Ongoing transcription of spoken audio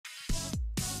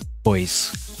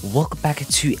Boys, welcome back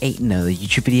to another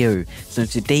YouTube video. So in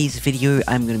today's video,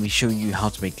 I'm going to be showing you how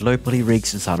to make low poly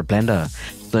rigs inside of Blender.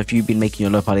 So if you've been making your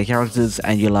low poly characters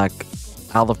and you're like,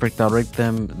 how the frick do I rig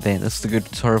them, then this is a good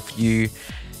tutorial for you.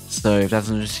 So if that's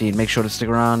interesting, make sure to stick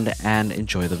around and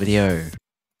enjoy the video.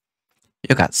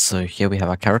 Yo guys, so here we have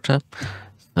our character.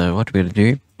 So what we're going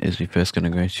to do is we're first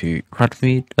going to go to front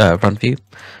view,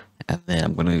 and then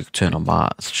I'm going to turn on my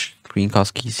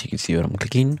screencast key so you can see what I'm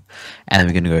clicking, and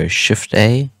we're going to go Shift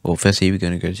A. Well, firstly we're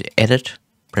going to go to Edit,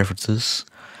 Preferences,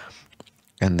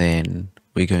 and then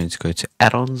we're going to go to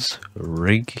Add-ons,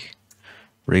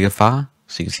 Rigify.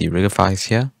 So you can see Rigify is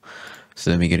here.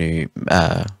 So then we're going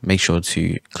to make sure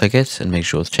to click it and make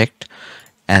sure it's checked.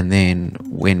 And then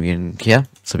when we're in here,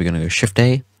 so we're going to go Shift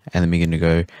A, and then we're going to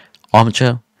go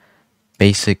Armature,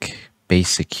 Basic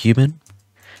Human,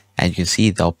 and you can see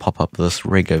they'll pop up this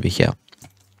rig over here.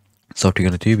 So what we're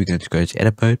going to do, we're going to go to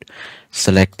Edit Mode,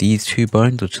 select these two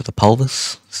bones, which are the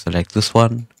pelvis, select this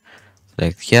one,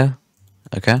 select here,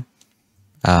 okay.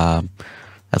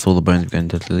 That's all the bones we're going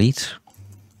to delete.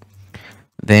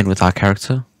 Then with our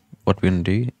character, what we're going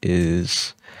to do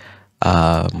is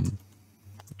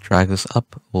drag this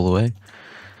up all the way,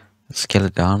 scale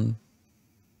it down.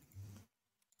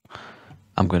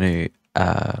 I'm going to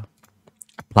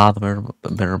apply the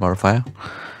mirror modifier,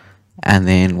 and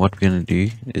then what we're going to do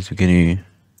is we're going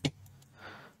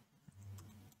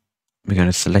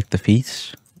to select the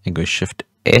feet and go Shift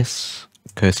S,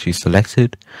 cursor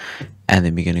selected, and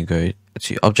then we're going to go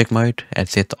to object mode and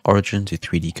set the origin to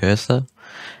 3D cursor,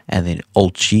 and then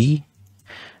Alt G,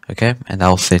 okay, and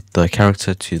that'll set the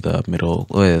character to the middle,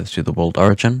 to the world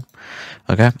origin,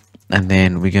 okay. And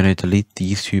then we're going to delete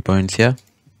these two bones here,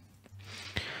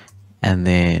 and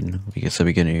then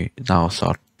we're going to now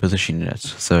start positioning it.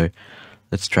 So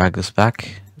let's drag this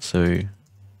back. So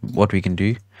what we can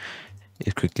do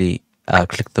is quickly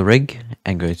click the rig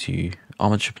and go to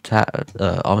Armature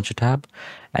tab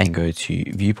and go to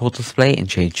Viewport Display and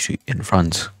change to in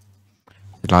front.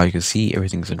 Now you can see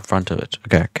everything's in front of it.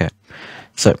 Okay.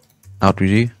 So now what we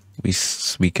do,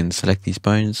 we can select these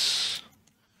bones.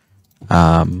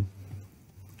 What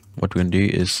we're going to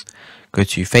do is go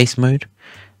to face mode,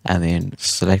 and then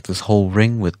select this whole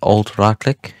ring with Alt right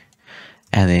click,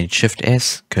 and then Shift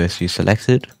S, cursor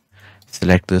selected,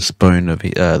 select this bone of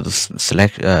this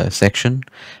section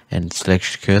and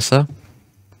select cursor.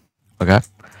 Okay,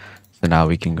 so now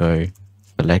we can go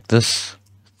select this,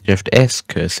 Shift S,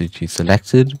 cursor to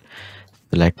selected,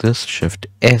 select this, Shift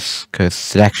S, cursor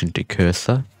selection to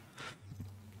cursor.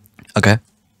 Okay,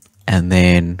 and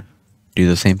then do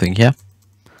the same thing here.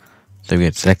 So we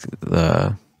can select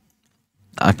the,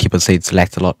 I keep on saying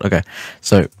select a lot. Okay,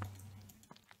 so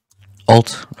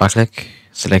Alt right click,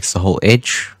 selects the whole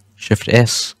edge, Shift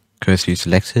S, cursor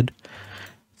selected,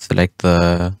 select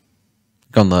the,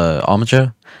 click on the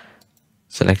armature,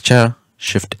 select chair,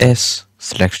 Shift S,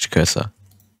 select cursor.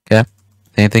 Okay,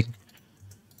 same thing.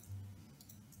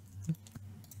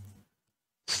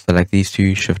 Select these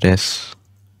two, Shift S,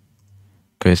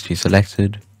 cursor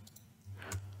selected,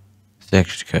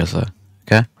 select cursor.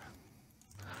 Okay.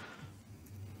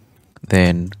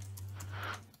 Then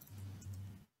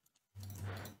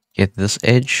get this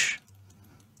edge,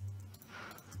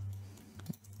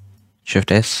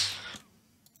 Shift S,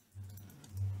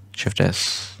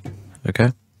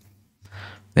 okay.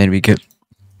 Then we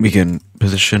can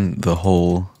position the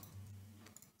whole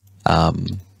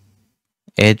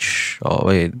edge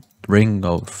or ring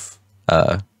of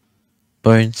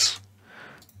bones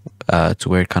to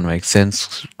where it kind of makes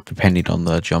sense depending on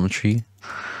the geometry.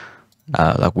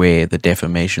 Like where the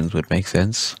deformations would make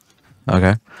sense.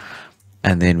 Okay,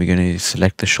 and then we're going to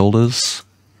select the shoulders.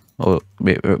 Or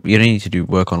we don't need to do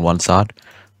work on one side,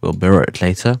 we'll mirror it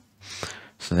later.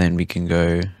 So then we can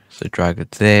go, so drag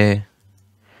it there,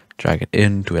 drag it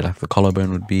in to where like the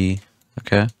collarbone would be.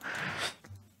 Okay,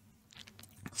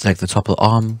 select the top of the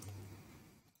arm,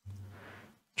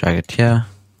 drag it here.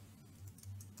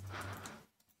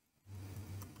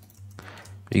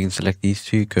 You can select these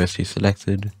two, cursor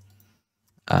selected,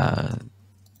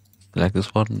 select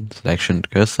this one, selection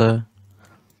cursor,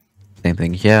 same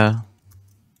thing here,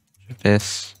 Shift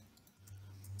S,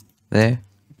 there,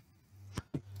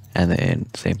 and then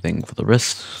same thing for the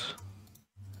wrist,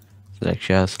 select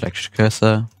here, select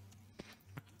cursor,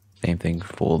 same thing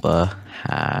for the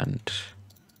hand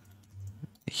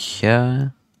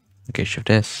here, okay, Shift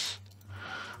S,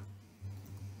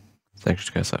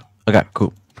 select cursor. Okay,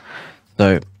 cool.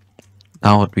 So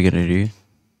now what we're going to do,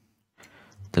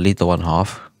 delete the one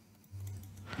half.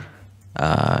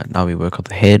 Now we work on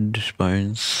the head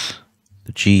bones,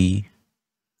 the G,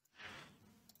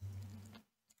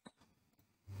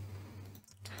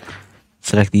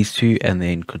 select these two, and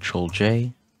then Control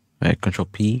J, Control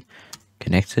P,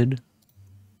 connected.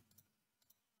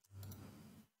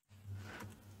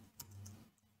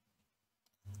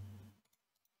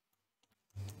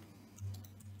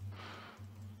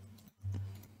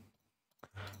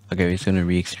 Okay, we're just going to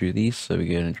re-extrude these, so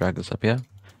we're going to drag this up here,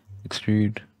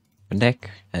 extrude for neck,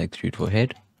 and extrude for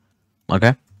head.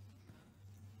 Okay.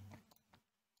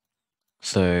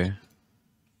 So,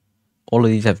 all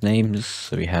of these have names,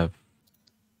 so we have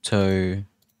toe,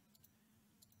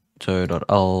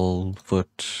 toe.l,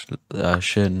 foot,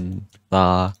 shin,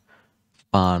 thigh,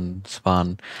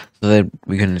 span. So then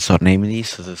we're going to start naming these,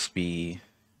 so this be,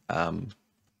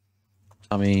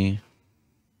 tummy,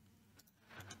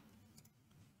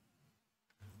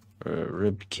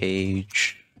 rib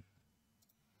cage,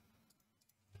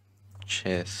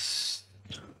 chest,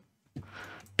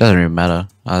 doesn't really matter,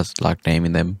 I just like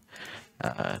naming them,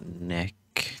 neck,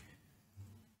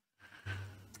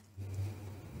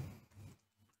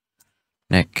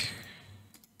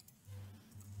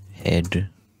 head,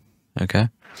 okay,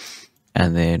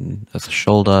 and then that's a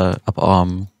shoulder, upper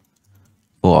arm,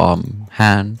 forearm,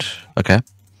 hand, okay.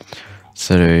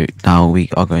 So now we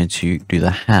are going to do the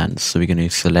hands. So we're going to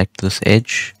select this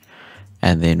edge,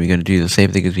 and then we're going to do the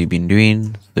same thing as we've been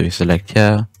doing. So we select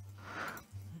here,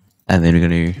 and then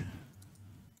we're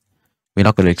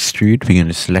not going to extrude. We're going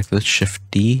to select this, Shift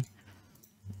D,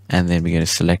 and then we're going to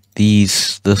select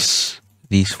these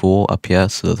four up here,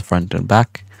 so the front and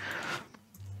back.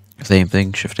 Same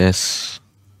thing, Shift S.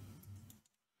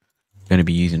 Going to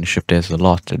be using Shift S a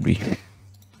lot, and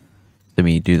let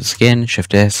me do this again,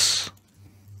 Shift S.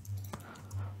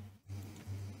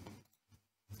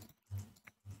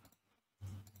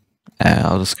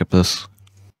 I'll just skip this,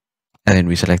 and then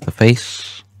we select the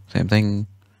face, same thing,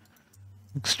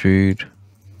 extrude,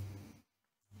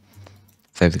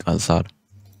 same thing on the side.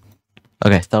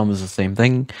 Okay, thumb is the same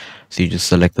thing, so you just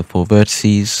select the 4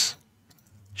 vertices,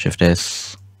 Shift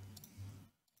S,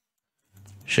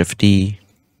 Shift D,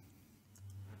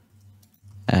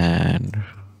 and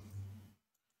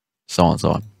so on and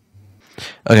so on.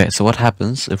 Okay, so what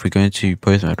happens if we go into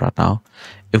pose mode right now?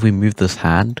 If we move this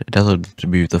hand, it doesn't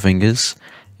move the fingers,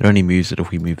 it only moves it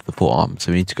if we move the forearm.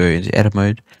 So we need to go into edit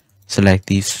mode, select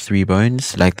these 3 bones,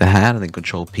 select the hand, and then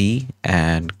Control P,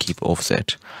 and keep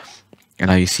offset. And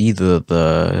now you see these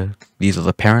are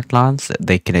the parent lines,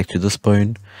 they connect to this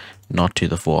bone, not to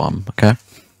the forearm, okay?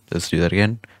 Let's do that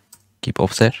again, keep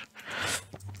offset.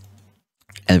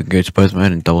 And we can go to pose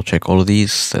mode and double check all of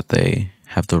these, that they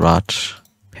have the right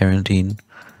parenting,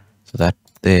 so that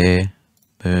there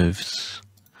moves.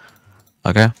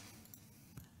 Okay,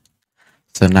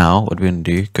 so now what we're going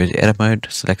to do, go to edit mode,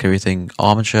 select everything,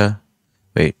 armature.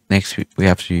 Wait, next we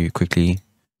have to quickly,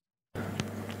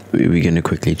 we're going to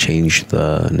quickly change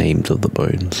the names of the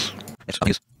bones.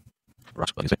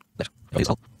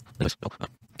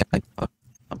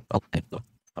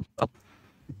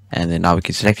 And then now we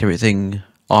can select everything,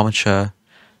 armature,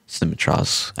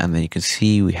 symmetrize, and then you can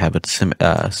see we have it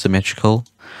symmetrical,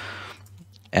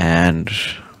 and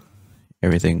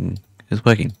everything is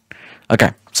working.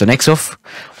 Okay, so next off,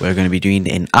 we're going to be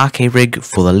doing an arcade rig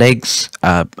for the legs.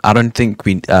 I don't think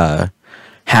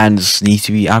hands need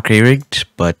to be arcade rigged,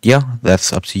 but yeah,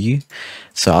 that's up to you.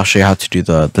 So I'll show you how to do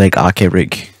the leg arcade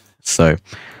rig. So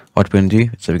what we're going to do,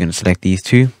 so we're going to select these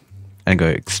two and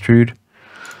go extrude,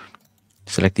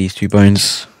 select these 2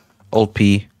 bones, Alt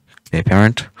P, their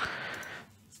parent,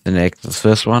 the next, this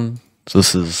first one. So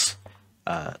this is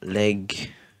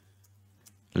leg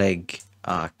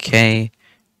rk.l,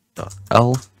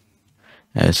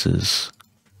 and this is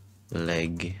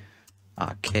leg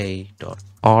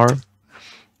rk.r,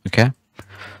 okay,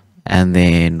 and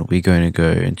then we're going to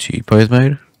go into pose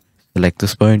mode, select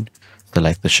this bone,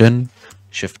 select the shin,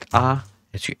 Shift R,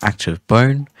 it's your active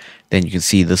bone. Then you can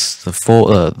see this,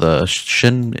 the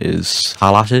shin is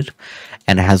highlighted,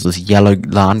 and it has this yellow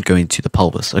line going to the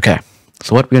pelvis. Okay,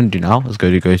 so what we're going to do now is go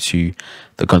to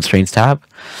the constraints tab,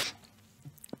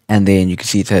 and then you can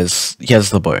see it says, here's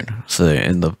the bone, so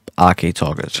in the arcade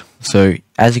target. So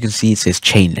as you can see, it says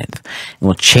chain length, and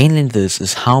what chain length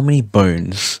is how many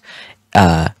bones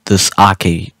this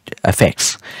arcade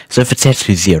affects. So if it's set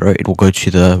to 0, it will go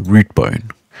to the root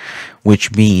bone,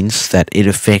 which means that it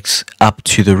affects up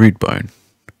to the root bone,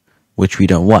 which we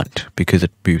don't want because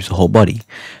it moves the whole body.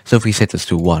 So if we set this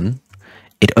to 1,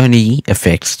 it only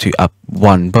affects to up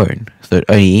 1 bone, so it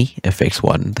only affects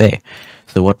 1 there.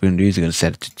 So what we're going to do is we're going to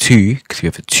set it to 2, because we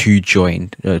have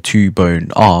a 2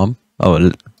 bone arm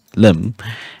or limb,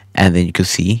 and then you can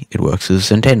see it works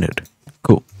as intended.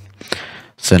 Cool.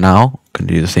 So now I'm going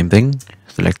to do the same thing,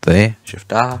 select there,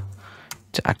 Shift R,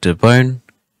 to active bone,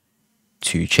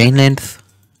 to chain length.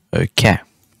 Okay.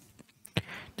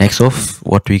 Next off,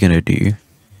 what we're going to do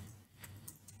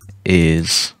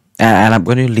is, and I'm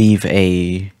going to leave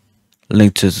a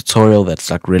link to a tutorial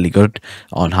that's like really good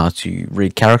on how to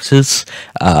read characters,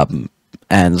 and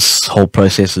this whole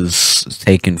process is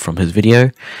taken from his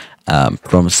video,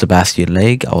 from Sebastian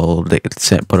Leg. I'll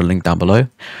put a link down below.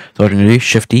 So what I'm going to do,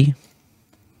 Shift E,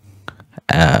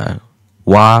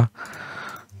 Y,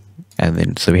 and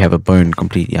then so we have a bone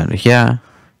completely under here,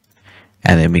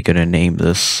 and then we're going to name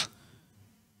this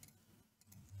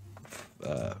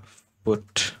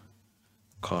foot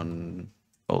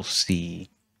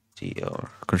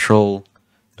control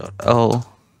dot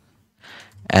L,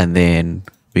 and then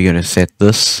we're going to set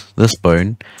this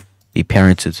bone be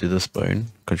parented to this bone,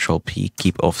 Control P,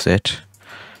 keep offset.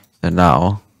 So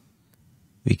now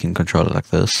we can control it like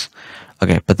this.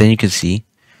 Okay, but then you can see,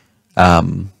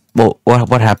 well,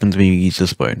 what happens when you use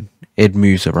this bone? It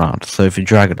moves around. So if you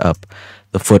drag it up,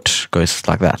 the foot goes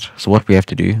like that. So what we have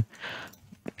to do,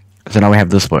 so now we have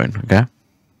this bone, okay?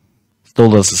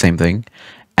 Still does the same thing,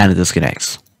 and it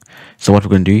disconnects. So what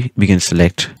we're going to do, we can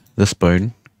select this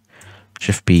bone,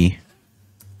 Shift B,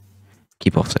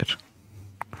 keep offset.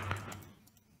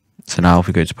 So now if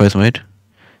we go to pose mode,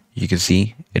 you can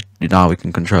see it. Now we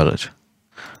can control it,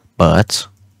 but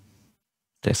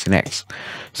disconnects.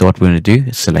 So what we're going to do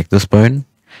is select this bone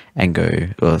and go,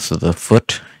 so the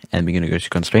foot, and we're going to go to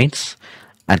constraints,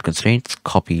 and constraints,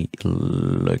 copy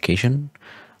location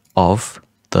of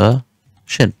the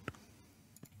shin.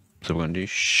 So we're going to do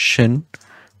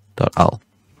shin.l.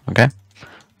 Okay.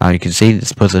 Now you can see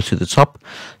this puts us to the top.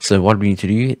 So what we need to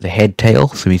do, the head tail,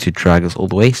 so we need to drag this all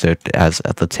the way so it as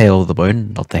at the tail of the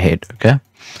bone, not the head. Okay.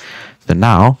 So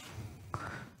now,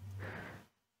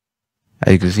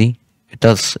 as you can see, it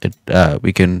does it.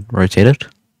 We can rotate it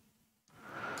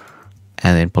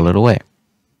and then pull it away,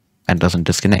 and it doesn't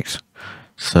disconnect.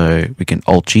 So we can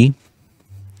Alt G.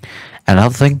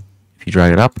 Another thing, if you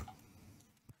drag it up,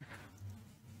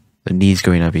 the knee's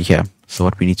going over here. So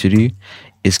what we need to do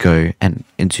is go and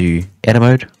into edit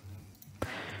mode,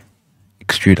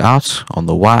 extrude out on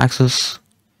the y-axis,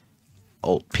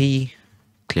 Alt P,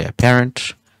 clear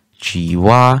parent,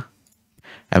 GY,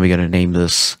 and we're going to name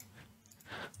this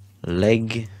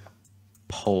leg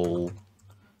pole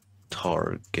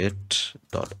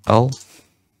target.l.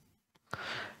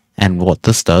 And what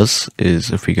this does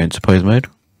is, if we go into pose mode,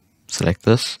 select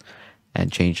this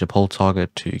and change the pole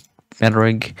target to meta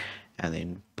rig, and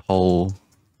then pole,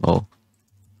 well,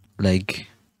 leg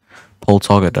pole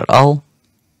target.l.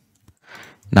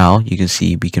 Now you can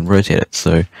see we can rotate it.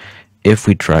 So if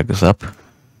we drag this up,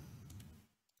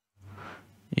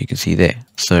 you can see there.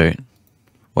 So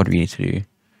what we need to do,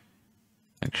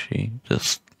 actually,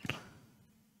 just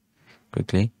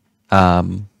quickly,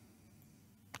 we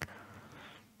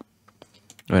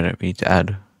need to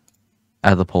add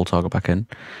the pole target back in,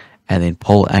 and then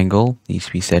pole angle needs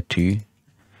to be set to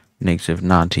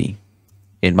 -90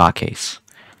 in my case.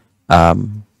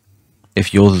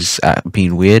 If yours is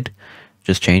being weird,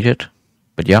 just change it.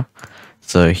 But yeah,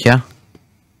 so here,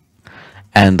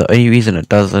 and the only reason it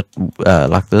does it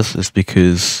like this is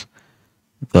because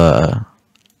the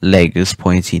leg is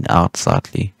pointing out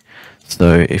slightly.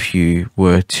 So if you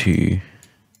were to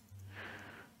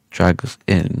drag this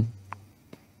in,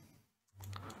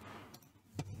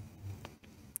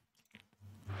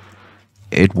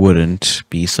 it wouldn't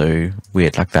be so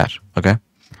weird like that. Okay,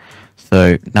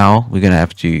 so now we're gonna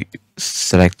have to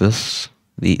select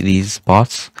these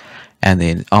parts, and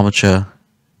then armature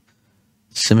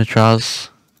symmetrize.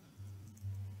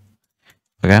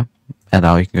 Okay, and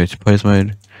now you can go to pose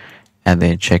mode and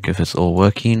then check if it's all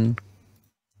working.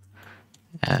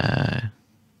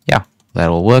 Yeah, that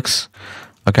all works.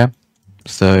 Okay,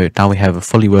 so now we have a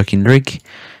fully working rig,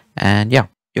 and yeah,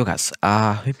 yo guys,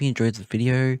 hope you enjoyed this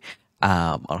video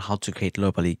on how to create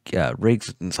low poly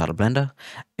rigs inside of Blender.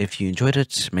 If you enjoyed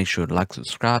it, make sure to like,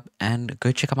 subscribe, and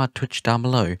go check out my Twitch down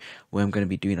below, where I'm going to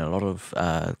be doing a lot of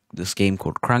this game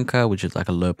called Cranker, which is like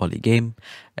a low poly game.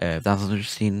 If that was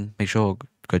interesting, make sure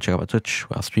go check out my Twitch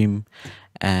where I stream.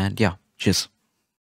 And yeah, cheers.